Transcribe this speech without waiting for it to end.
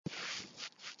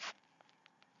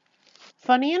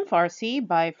Funny in Farsi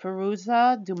by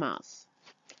Firuza Dumas.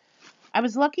 I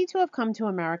was lucky to have come to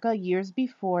America years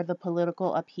before the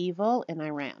political upheaval in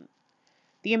Iran.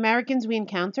 The Americans we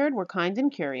encountered were kind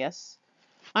and curious,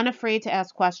 unafraid to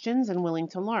ask questions and willing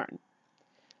to learn.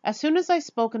 As soon as I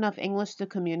spoke enough English to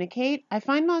communicate, I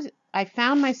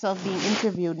found myself being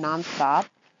interviewed nonstop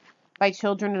by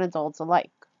children and adults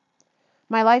alike.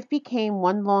 My life became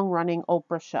one long-running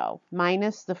Oprah show,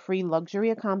 minus the free luxury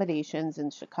accommodations in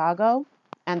Chicago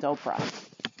and Oprah.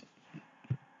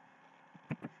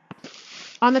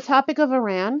 On the topic of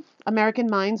Iran, American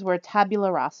minds were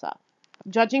tabula rasa.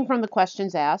 Judging from the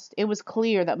questions asked, it was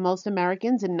clear that most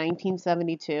Americans in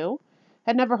 1972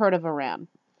 had never heard of Iran.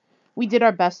 We did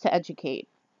our best to educate.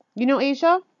 You know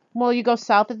Asia? Well, you go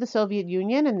south of the Soviet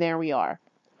Union and there we are.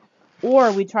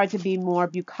 Or we tried to be more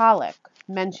bucolic,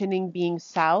 mentioning being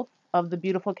south of the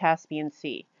beautiful Caspian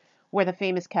Sea, where the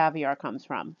famous caviar comes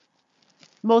from.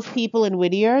 Most people in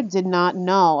Whittier did not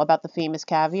know about the famous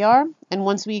caviar, and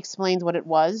once we explained what it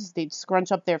was, they'd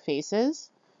scrunch up their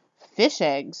faces. Fish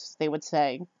eggs, they would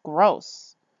say.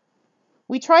 Gross.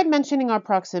 We tried mentioning our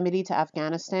proximity to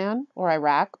Afghanistan or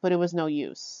Iraq, but it was no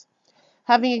use.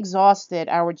 Having exhausted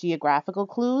our geographical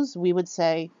clues, we would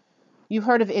say, "You've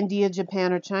heard of India,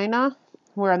 Japan, or China?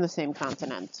 We're on the same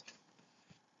continent."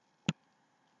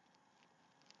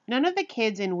 None of the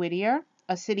kids in Whittier,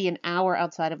 a city an hour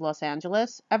outside of Los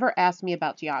Angeles, ever asked me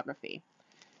about geography.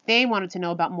 They wanted to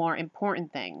know about more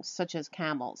important things, such as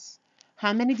camels.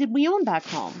 How many did we own back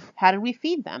home? How did we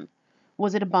feed them?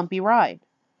 Was it a bumpy ride?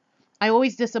 I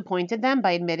always disappointed them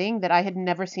by admitting that I had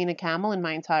never seen a camel in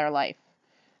my entire life.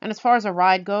 And as far as a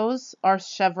ride goes, our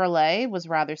Chevrolet was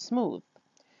rather smooth.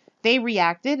 They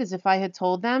reacted as if I had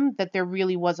told them that there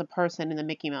really was a person in the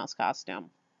Mickey Mouse costume.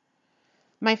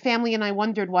 My family and I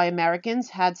wondered why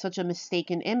Americans had such a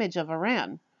mistaken image of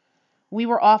Iran. We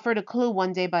were offered a clue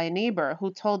one day by a neighbor who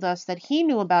told us that he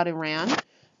knew about Iran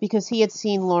because he had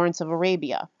seen Lawrence of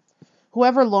Arabia.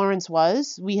 Whoever Lawrence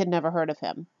was, we had never heard of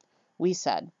him. We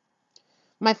said.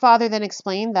 My father then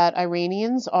explained that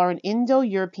Iranians are an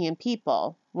Indo-European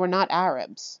people. We're not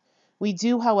Arabs. We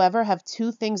do, however, have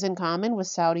two things in common with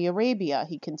Saudi Arabia,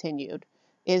 he continued.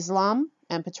 Islam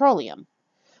and petroleum.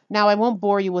 Now, I won't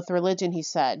bore you with religion, he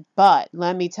said, but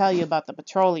let me tell you about the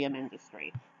petroleum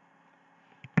industry.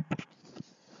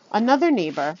 Another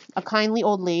neighbor, a kindly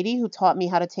old lady who taught me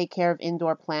how to take care of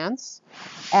indoor plants,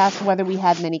 asked whether we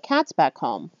had many cats back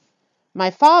home. My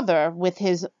father, with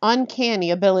his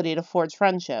uncanny ability to forge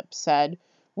friendship, said,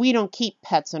 "We don't keep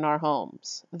pets in our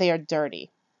homes. They are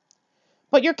dirty."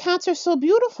 "But your cats are so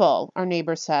beautiful," our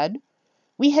neighbor said.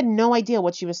 We had no idea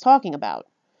what she was talking about.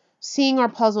 Seeing our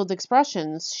puzzled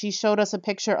expressions, she showed us a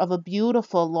picture of a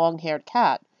beautiful long-haired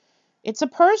cat. "It's a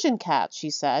Persian cat," she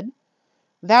said.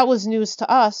 That was news to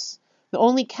us. The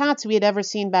only cats we had ever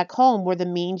seen back home were the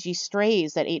mangy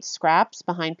strays that ate scraps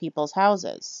behind people's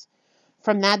houses.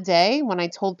 From that day, when I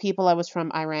told people I was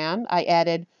from Iran, I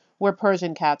added, "where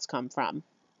Persian cats come from."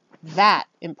 That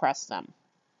impressed them.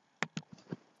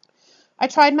 I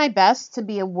tried my best to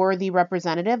be a worthy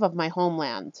representative of my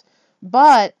homeland,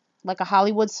 but, like a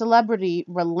Hollywood celebrity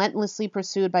relentlessly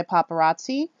pursued by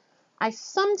paparazzi, I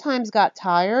sometimes got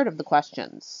tired of the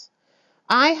questions.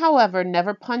 I, however,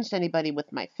 never punched anybody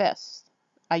with my fist.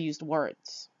 I used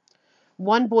words.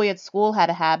 One boy at school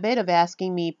had a habit of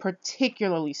asking me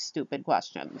particularly stupid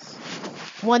questions.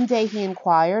 One day he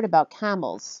inquired about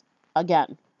camels.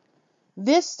 Again.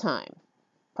 This time,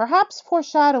 perhaps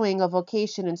foreshadowing a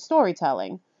vocation in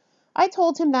storytelling, I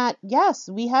told him that, yes,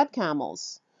 we had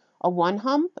camels, a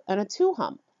one-hump and a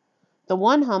two-hump. The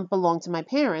one-hump belonged to my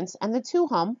parents, and the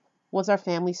two-hump was our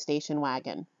family station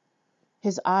wagon.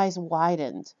 His eyes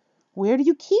widened. "Where do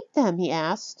you keep them?" he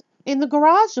asked. "In the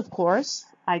garage, of course,"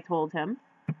 I told him.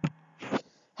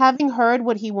 Having heard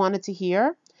what he wanted to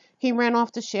hear, he ran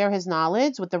off to share his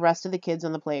knowledge with the rest of the kids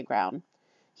on the playground.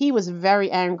 He was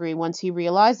very angry once he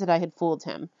realized that I had fooled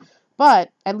him, but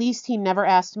at least he never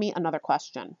asked me another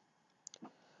question.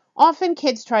 Often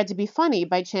kids tried to be funny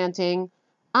by chanting,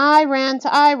 "I ran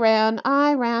to Iran,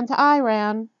 I ran to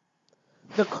Iran."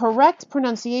 The correct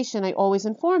pronunciation, I always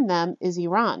informed them, is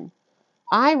Iran.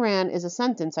 Iran is a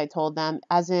sentence, I told them,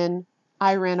 as in,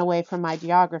 I ran away from my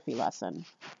geography lesson.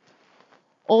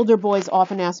 Older boys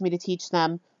often asked me to teach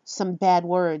them some bad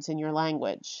words in your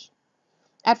language.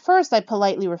 At first, I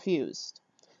politely refused.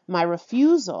 My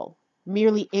refusal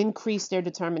merely increased their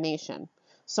determination,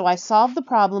 so I solved the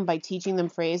problem by teaching them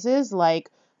phrases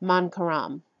like man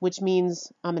karam, which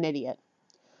means I'm an idiot.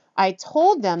 I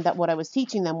told them that what I was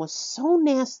teaching them was so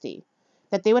nasty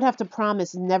that they would have to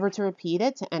promise never to repeat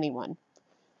it to anyone.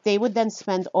 They would then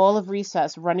spend all of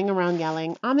recess running around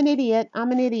yelling, "I'm an idiot,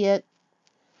 I'm an idiot."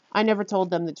 I never told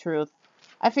them the truth.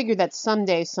 I figured that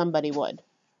someday somebody would.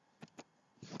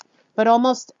 But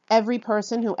almost every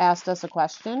person who asked us a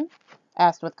question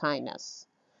asked with kindness.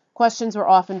 Questions were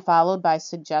often followed by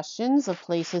suggestions of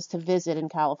places to visit in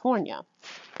California.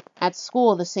 At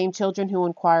school, the same children who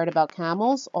inquired about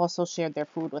camels also shared their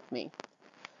food with me.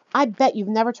 "I bet you've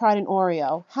never tried an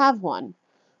Oreo. Have one."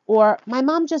 Or, "My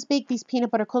mom just baked these peanut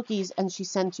butter cookies and she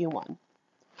sent you one."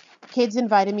 Kids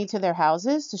invited me to their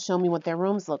houses to show me what their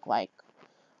rooms looked like.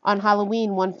 On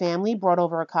Halloween, one family brought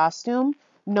over a costume,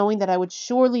 knowing that I would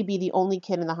surely be the only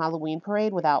kid in the Halloween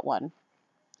parade without one.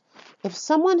 If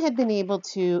someone had been able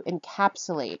to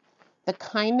encapsulate the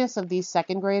kindness of these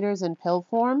second graders in pill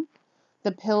form,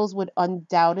 the pills would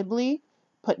undoubtedly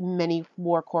put many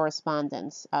war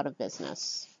correspondents out of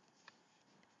business.